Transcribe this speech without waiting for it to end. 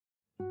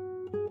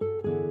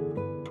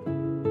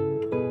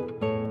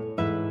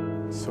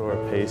saw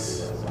a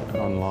piece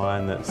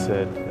online that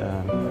said,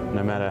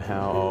 no matter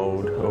how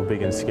old or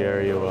big and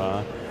scary you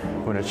are,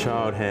 when a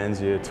child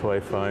hands you a toy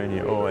phone,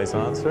 you always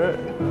answer it.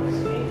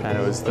 And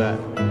it was that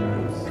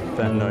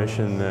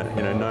notion that,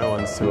 you know, no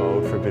one's too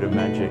old for a bit of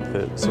magic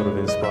that sort of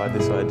inspired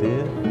this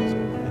idea.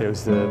 It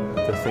was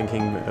the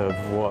thinking of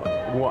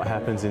what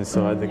happens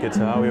inside the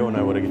guitar. We all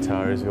know what a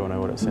guitar is, we all know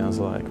what it sounds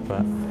like,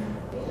 but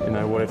you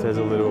know, what if there's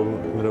a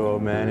little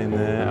old man in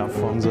there,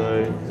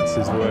 Alfonso, it's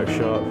his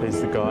workshop,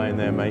 he's the guy in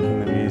there making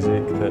the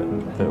music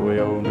that we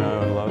all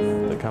know and love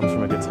that comes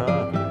from a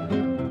guitar.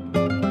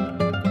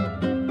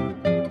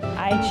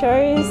 I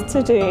chose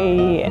to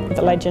do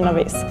The Legend of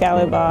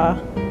Excalibur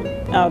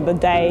the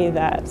day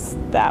that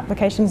the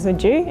applications were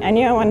due. I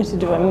knew I wanted to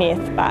do a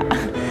myth, but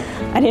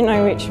I didn't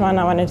know which one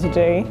I wanted to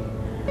do.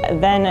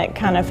 Then it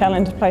kind of fell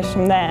into place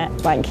from there.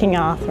 Like King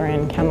Arthur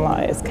and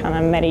Camelot is kind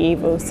of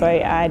medieval, so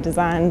I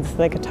designed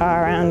the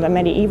guitar around a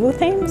medieval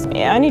themes.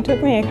 It only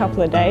took me a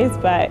couple of days,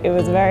 but it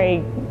was a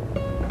very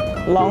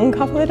long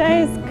couple of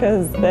days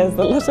because there's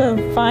a lot of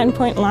fine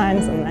point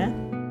lines in there.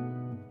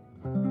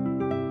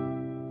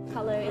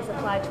 Colour is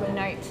applied to a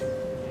note,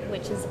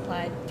 which is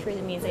applied through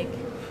the music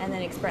and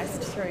then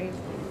expressed through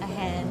a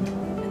hand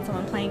and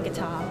someone playing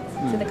guitar.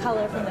 So the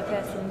colour from the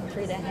person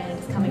through their hand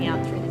is coming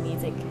out through the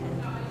music.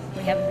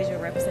 We have a visual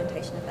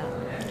representation of that.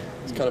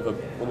 It's kind of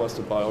almost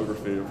a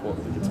biography of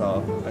what the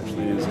guitar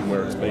actually is and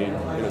where it's been,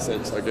 in a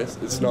sense, I guess.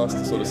 It's nice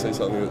to sort of see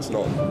something that's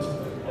not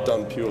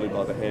done purely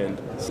by the hand.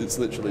 It's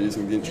literally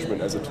using the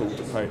instrument as a tool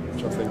to paint,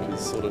 which I think is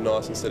sort of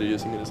nice instead of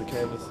using it as a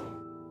canvas.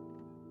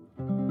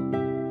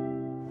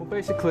 Well,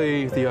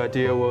 basically the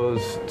idea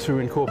was to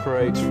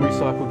incorporate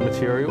recycled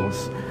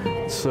materials.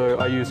 So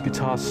I used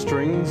guitar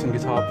strings and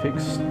guitar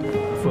picks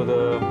for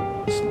the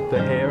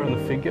hair and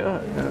the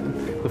figure,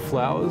 and the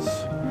flowers.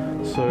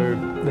 So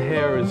the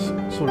hair is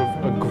sort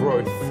of a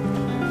growth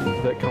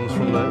that comes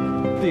from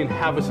the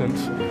inhabitant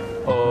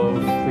of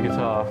the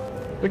guitar.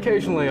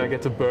 Occasionally I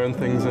get to burn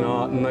things in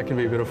art and that can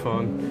be a bit of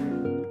fun.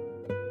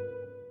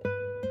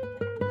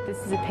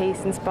 This is a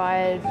piece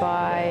inspired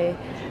by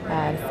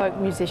folk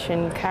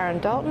musician Karen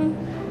Dalton,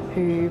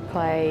 who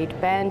played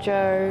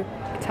banjo,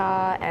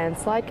 guitar and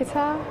slide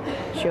guitar.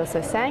 She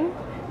also sang.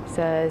 She's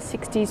a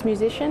 60s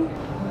musician,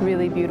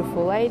 really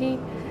beautiful lady.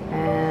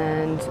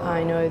 And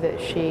I know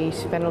that she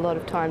spent a lot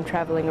of time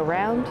travelling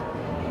around.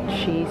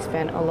 She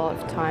spent a lot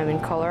of time in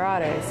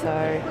Colorado, so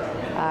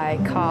I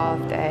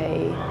carved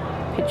a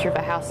picture of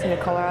a house in the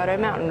Colorado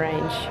mountain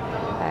range,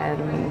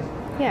 and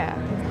yeah,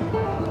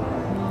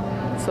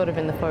 sort of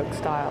in the folk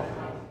style.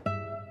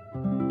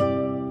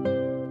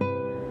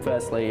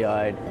 Firstly,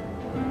 I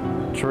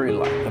drew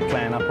like the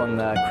plan up on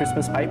the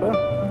Christmas paper,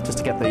 just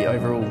to get the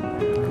overall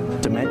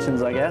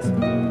dimensions, I guess.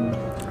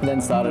 Then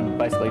started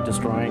basically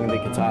just drawing the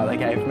guitar they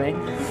gave me,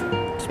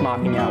 just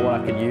marking out what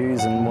I could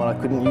use and what I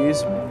couldn't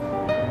use.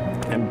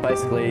 And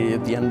basically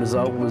the end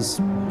result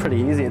was pretty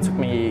easy. It took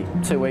me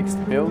 2 weeks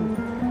to build.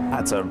 I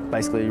had to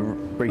basically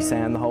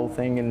resand the whole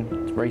thing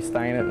and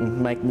restain it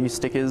and make new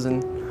stickers,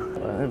 and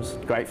it was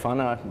great fun.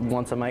 I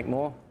want to make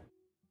more.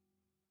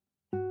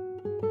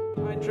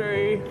 I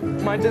drew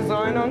my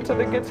design onto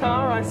the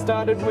guitar. I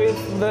started with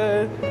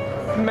the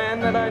man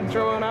that I'd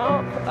drawn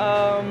up,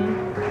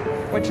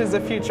 which is a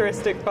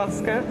futuristic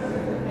busker.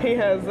 He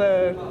has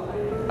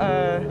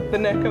the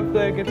neck of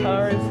the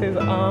guitar is his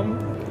arm.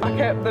 I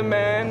kept the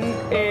man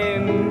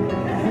in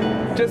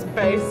just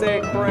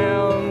basic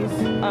browns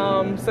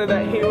so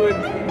that he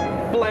would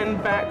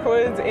blend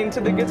backwards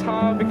into the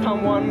guitar,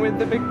 become one with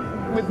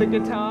the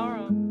guitar.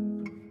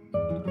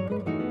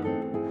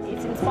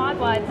 It's inspired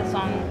by the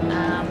song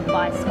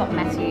by Scott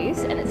Matthews,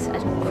 and it's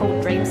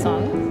called Dream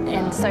Song.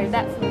 And so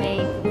that for me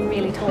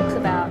really talks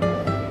about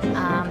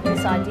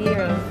this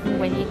idea of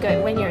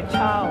when you're a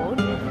child,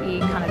 you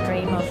kind of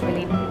dream of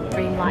really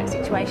dreamlike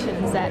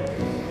situations that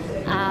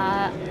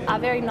are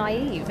very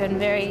naive and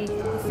very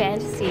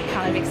fantasy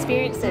kind of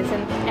experiences,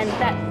 and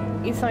that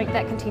is something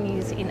that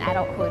continues in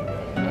adulthood,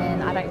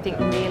 and I don't think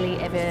really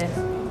ever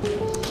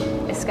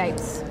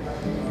escapes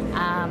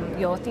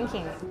your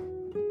thinking.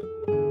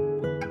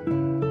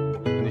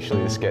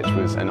 Initially the sketch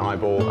was an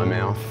eyeball, a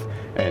mouth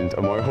and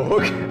a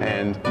mohawk,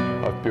 and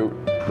I've built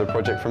the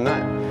project from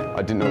that.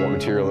 I didn't know what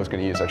material I was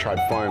going to use. I tried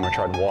foam, I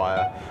tried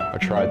wire, I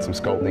tried some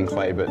sculpting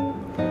clay, but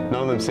none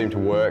of them seemed to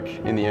work.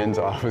 In the end,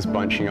 I was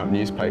bunching up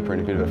newspaper in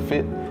a bit of a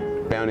fit,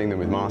 bounding them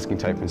with masking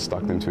tape and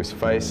stuck them to his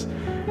face,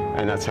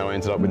 and that's how I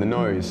ended up with the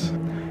nose.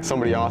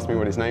 Somebody asked me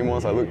what his name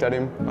was, I looked at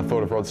him, I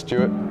thought of Rod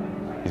Stewart.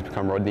 He's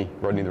become Rodney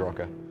the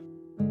Rocker.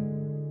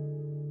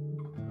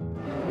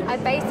 I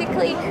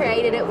basically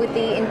created it with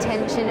the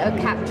intention of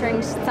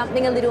capturing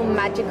something a little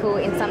magical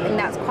in something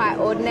that's quite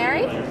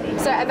ordinary.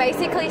 So I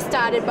basically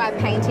started by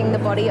painting the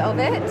body of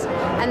it,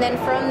 and then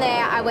from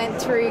there I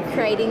went through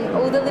creating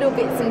all the little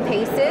bits and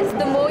pieces.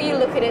 The more you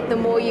look at it, the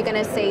more you're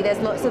going to see there's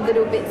lots of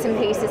little bits and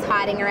pieces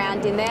hiding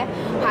around in there,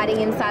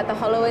 hiding inside the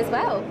hollow as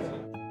well.